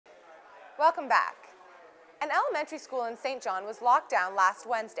Welcome back. An elementary school in St. John was locked down last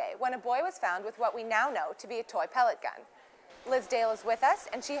Wednesday when a boy was found with what we now know to be a toy pellet gun. Liz Dale is with us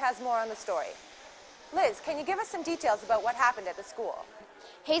and she has more on the story. Liz, can you give us some details about what happened at the school?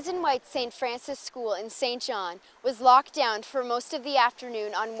 Hazen White St. Francis School in St. John was locked down for most of the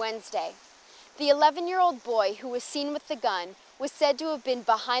afternoon on Wednesday. The 11-year-old boy who was seen with the gun was said to have been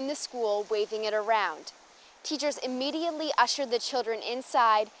behind the school waving it around. Teachers immediately ushered the children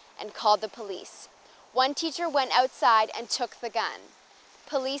inside and called the police. One teacher went outside and took the gun.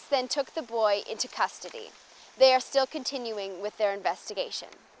 Police then took the boy into custody. They are still continuing with their investigation.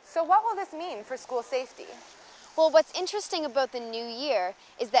 So what will this mean for school safety? Well, what's interesting about the new year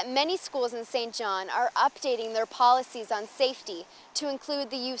is that many schools in St. John are updating their policies on safety to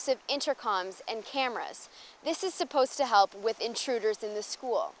include the use of intercoms and cameras. This is supposed to help with intruders in the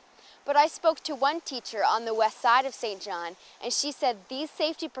school. But I spoke to one teacher on the west side of St. John, and she said these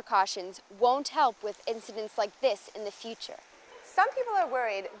safety precautions won't help with incidents like this in the future. Some people are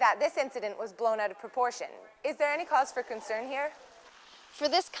worried that this incident was blown out of proportion. Is there any cause for concern here? For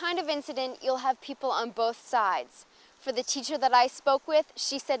this kind of incident, you'll have people on both sides. For the teacher that I spoke with,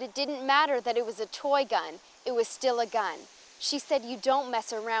 she said it didn't matter that it was a toy gun, it was still a gun. She said you don't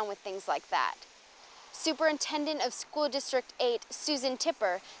mess around with things like that. Superintendent of School District 8, Susan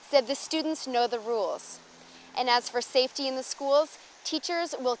Tipper, said the students know the rules. And as for safety in the schools,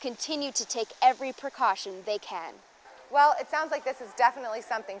 teachers will continue to take every precaution they can. Well, it sounds like this is definitely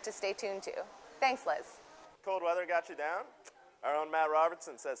something to stay tuned to. Thanks, Liz. Cold weather got you down? Our own Matt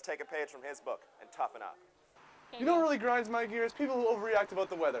Robertson says take a page from his book and toughen up. You know what really grinds my gears? People who overreact about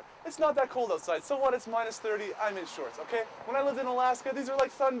the weather. It's not that cold outside. So what? It's minus 30. I'm in shorts, okay? When I lived in Alaska, these are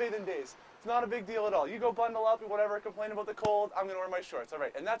like sunbathing days. It's not a big deal at all. You go bundle up, whatever, complain about the cold, I'm going to wear my shorts. All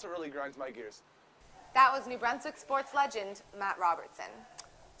right, and that's what really grinds my gears. That was New Brunswick sports legend, Matt Robertson.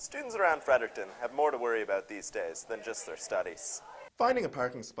 Students around Fredericton have more to worry about these days than just their studies. Finding a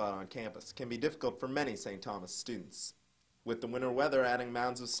parking spot on campus can be difficult for many St. Thomas students. With the winter weather adding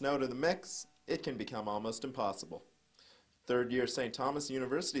mounds of snow to the mix, it can become almost impossible. Third-year St. Thomas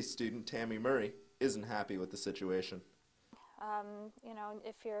University student Tammy Murray isn't happy with the situation. You know,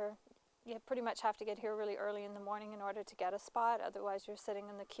 you pretty much have to get here really early in the morning in order to get a spot. Otherwise, you're sitting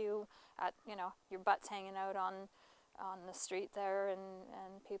in the queue at, your butt's hanging out on the street there, and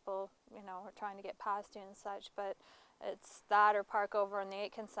people, are trying to get past you and such. But it's that or park over in the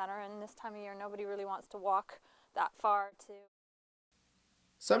Aitken Center, and this time of year, nobody really wants to walk that far to.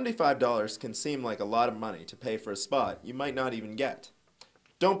 $75 can seem like a lot of money to pay for a spot you might not even get.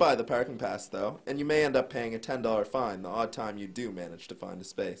 Don't buy the parking pass, though, and you may end up paying a $10 fine the odd time you do manage to find a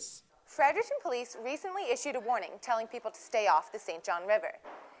space. Fredericton Police recently issued a warning telling people to stay off the St. John River.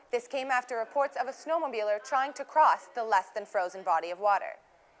 This came after reports of a snowmobiler trying to cross the less-than-frozen body of water.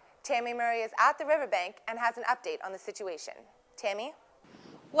 Tammy Murray is at the riverbank and has an update on the situation. Tammy?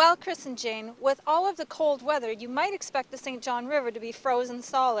 Well, Chris and Jane, with all of the cold weather, you might expect the St. John River to be frozen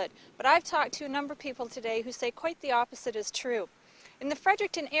solid, but I've talked to a number of people today who say quite the opposite is true. In the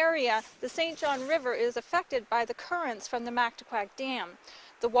Fredericton area, the St. John River is affected by the currents from the Mactaquac Dam.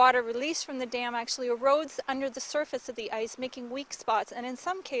 The water released from the dam actually erodes under the surface of the ice, making weak spots, and in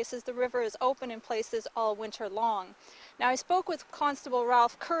some cases the river is open in places all winter long. Now, I spoke with Constable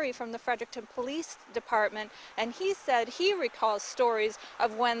Ralph Curry from the Fredericton Police Department, and he said he recalls stories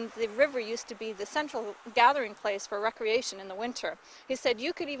of when the river used to be the central gathering place for recreation in the winter. He said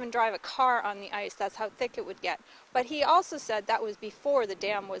you could even drive a car on the ice, that's how thick it would get. But he also said that was before the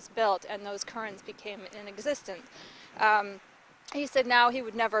dam was built and those currents became in existence. He said now he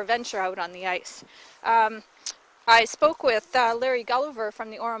would never venture out on the ice. I spoke with Larry Gulliver from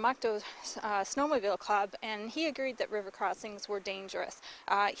the Oromocto Snowmobile Club, and he agreed that river crossings were dangerous.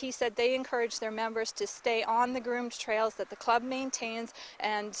 He said they encourage their members to stay on the groomed trails that the club maintains,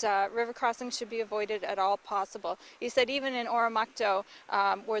 and river crossings should be avoided at all possible. He said even in Oromocto,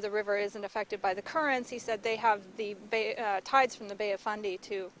 where the river isn't affected by the currents, he said they have the tides from the Bay of Fundy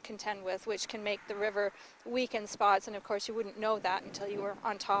to contend with, which can make the river weak in spots, and of course you wouldn't know that until you were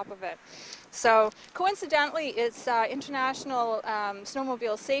on top of it. So coincidentally, it's International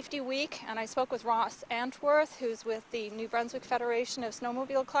Snowmobile Safety Week, and I spoke with Ross Antworth, who's with the New Brunswick Federation of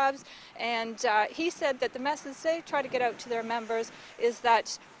Snowmobile Clubs, and he said that the message they try to get out to their members is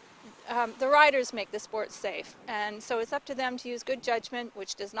that the riders make the sport safe, and so it's up to them to use good judgment,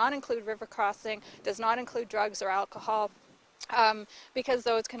 which does not include river crossing, does not include drugs or alcohol. because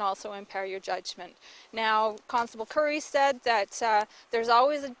those can also impair your judgment. Now, Constable Curry said that there's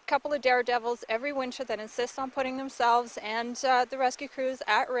always a couple of daredevils every winter that insist on putting themselves and the rescue crews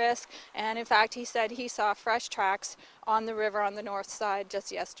at risk, and in fact he said he saw fresh tracks on the river on the north side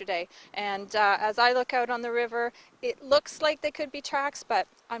just yesterday. And as I look out on the river, it looks like they could be tracks, but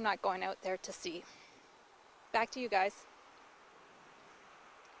I'm not going out there to see. Back to you guys.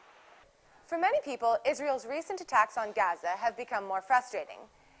 For many people, Israel's recent attacks on Gaza have become more frustrating.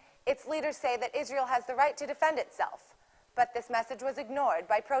 Its leaders say that Israel has the right to defend itself, but this message was ignored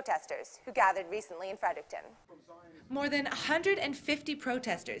by protesters who gathered recently in Fredericton. More than 150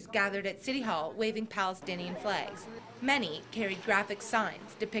 protesters gathered at City Hall waving Palestinian flags. Many carried graphic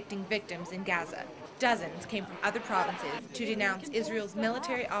signs depicting victims in Gaza. Dozens came from other provinces to denounce Israel's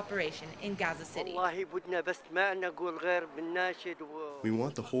military operation in Gaza City. We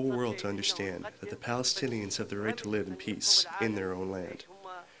want the whole world to understand that the Palestinians have the right to live in peace in their own land.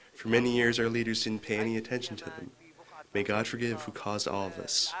 For many years, our leaders didn't pay any attention to them. May God forgive who caused all of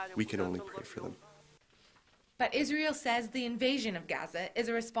this. We can only pray for them. But Israel says the invasion of Gaza is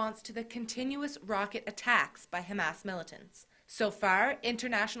a response to the continuous rocket attacks by Hamas militants. So far,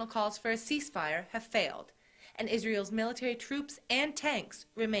 international calls for a ceasefire have failed, and Israel's military troops and tanks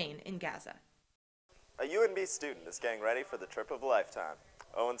remain in Gaza. A UNB student is getting ready for the trip of a lifetime.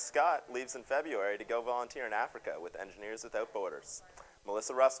 Owen Scott leaves in February to go volunteer in Africa with Engineers Without Borders.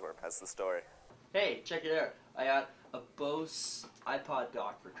 Melissa Russworm has the story. Hey, check it out. I got a Bose iPod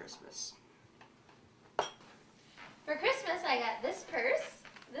dock for Christmas. For Christmas, I got this purse,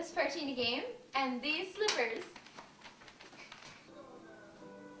 this Parchini game, and these slippers.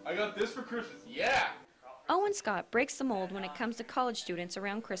 I got this for Christmas, yeah! Owen Scott breaks the mold when it comes to college students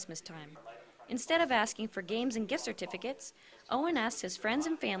around Christmas time. Instead of asking for games and gift certificates, Owen asks his friends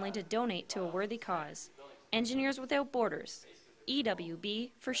and family to donate to a worthy cause. Engineers Without Borders,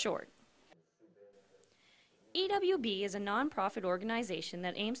 EWB for short. EWB is a non-profit organization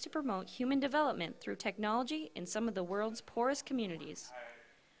that aims to promote human development through technology in some of the world's poorest communities.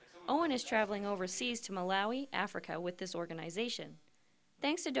 Owen is traveling overseas to Malawi, Africa with this organization.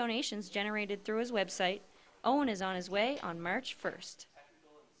 Thanks to donations generated through his website, Owen is on his way on March 1st.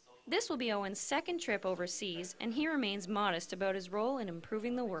 This will be Owen's second trip overseas, and he remains modest about his role in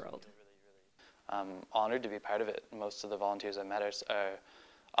improving the world. I'm honored to be part of it. Most of the volunteers I met are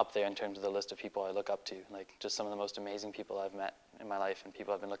up there in terms of the list of people I look up to, like just some of the most amazing people I've met in my life and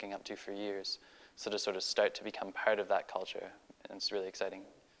people I've been looking up to for years. So to sort of start to become part of that culture, it's really exciting.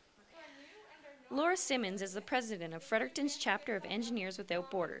 Laura Simmons is the president of Fredericton's chapter of Engineers Without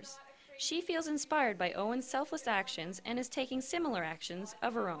Borders. She feels inspired by Owen's selfless actions and is taking similar actions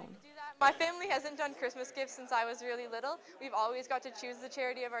of her own. My family hasn't done Christmas gifts since I was really little. We've always got to choose the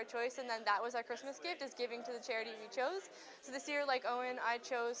charity of our choice, and then that was our Christmas gift, is giving to the charity we chose. So this year, like Owen, I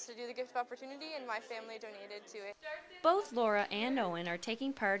chose to do the Gift of Opportunity, and my family donated to it. Both Laura and Owen are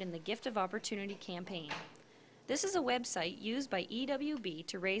taking part in the Gift of Opportunity campaign. This is a website used by EWB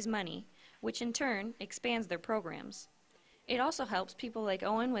to raise money, which in turn expands their programs. It also helps people like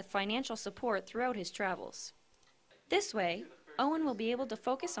Owen with financial support throughout his travels. This way, Owen will be able to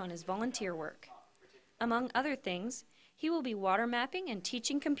focus on his volunteer work. Among other things, he will be water mapping and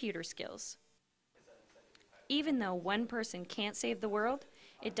teaching computer skills. Even though one person can't save the world,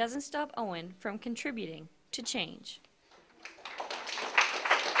 it doesn't stop Owen from contributing to change.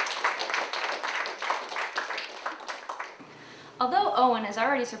 Although Owen has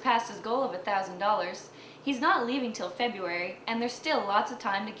already surpassed his goal of $1,000, he's not leaving till February, and there's still lots of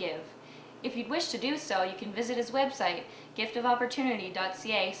time to give. If you'd wish to do so, you can visit his website,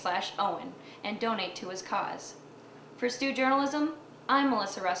 giftofopportunity.ca/Owen, and donate to his cause. For Stu Journalism, I'm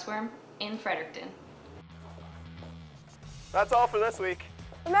Melissa Russworm in Fredericton. That's all for this week.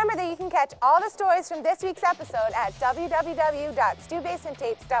 Remember that you can catch all the stories from this week's episode at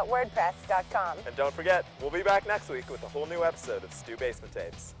www.stubasementtapes.wordpress.com. And don't forget, we'll be back next week with a whole new episode of Stu Basement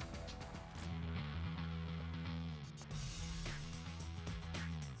Tapes.